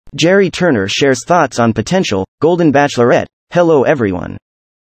Gerry Turner shares thoughts on potential Golden Bachelorette. Hello everyone.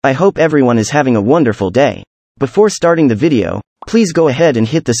 I hope everyone is having a wonderful day. Before starting the video, please go ahead and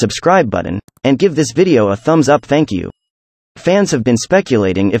hit the subscribe button, and give this video a thumbs up. Thank you. Fans have been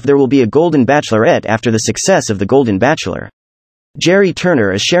speculating if there will be a Golden Bachelorette after the success of The Golden Bachelor. Gerry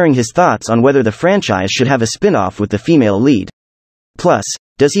Turner is sharing his thoughts on whether the franchise should have a spin-off with the female lead. Plus,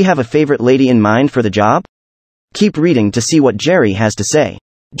 does he have a favorite lady in mind for the job? Keep reading to see what Gerry has to say.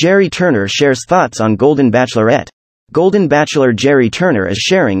 Gerry Turner shares thoughts on Golden Bachelorette. Golden Bachelor Gerry Turner is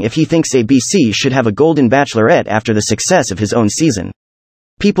sharing if he thinks ABC should have a Golden Bachelorette after the success of his own season.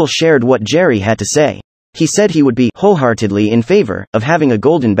 People shared what Gerry had to say. He said he would be wholeheartedly in favor of having a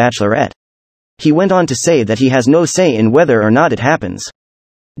Golden Bachelorette. He went on to say that he has no say in whether or not it happens.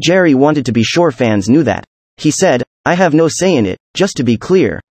 Gerry wanted to be sure fans knew that. He said, "I have no say in it, just to be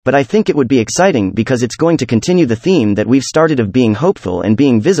clear, but I think it would be exciting because it's going to continue the theme that we've started of being hopeful and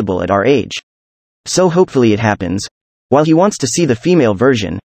being visible at our age. So hopefully it happens." While he wants to see the female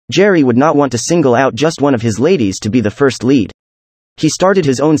version, Gerry would not want to single out just one of his ladies to be the first lead. He started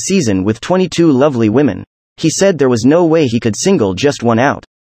his own season with 22 lovely women. He said there was no way he could single just one out.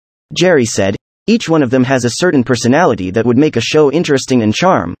 Gerry said, "Each one of them has a certain personality that would make a show interesting and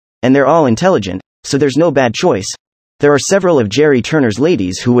charm, and they're all intelligent, so there's no bad choice." There are several of Gerry Turner's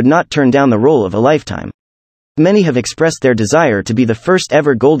ladies who would not turn down the role of a lifetime. Many have expressed their desire to be the first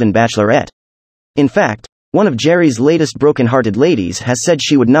ever Golden Bachelorette. In fact, one of Gerry's latest broken-hearted ladies has said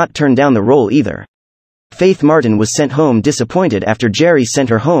she would not turn down the role either. Faith Martin was sent home disappointed after Gerry sent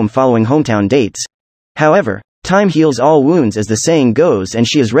her home following hometown dates. However, time heals all wounds as the saying goes, and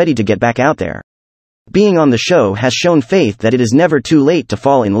she is ready to get back out there. Being on the show has shown Faith that it is never too late to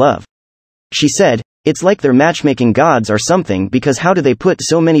fall in love. She said, "It's like they're matchmaking gods or something, because how do they put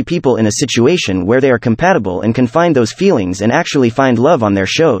so many people in a situation where they are compatible and can find those feelings and actually find love on their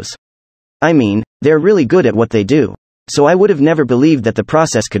shows? I mean, they're really good at what they do. So I would have never believed that the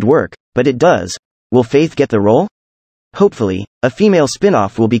process could work, but it does." Will Faith get the role? Hopefully, a female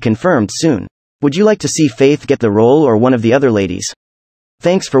spin-off will be confirmed soon. Would you like to see Faith get the role or one of the other ladies?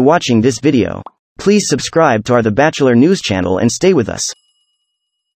 Thanks for watching this video. Please subscribe to our The Bachelor news channel and stay with us.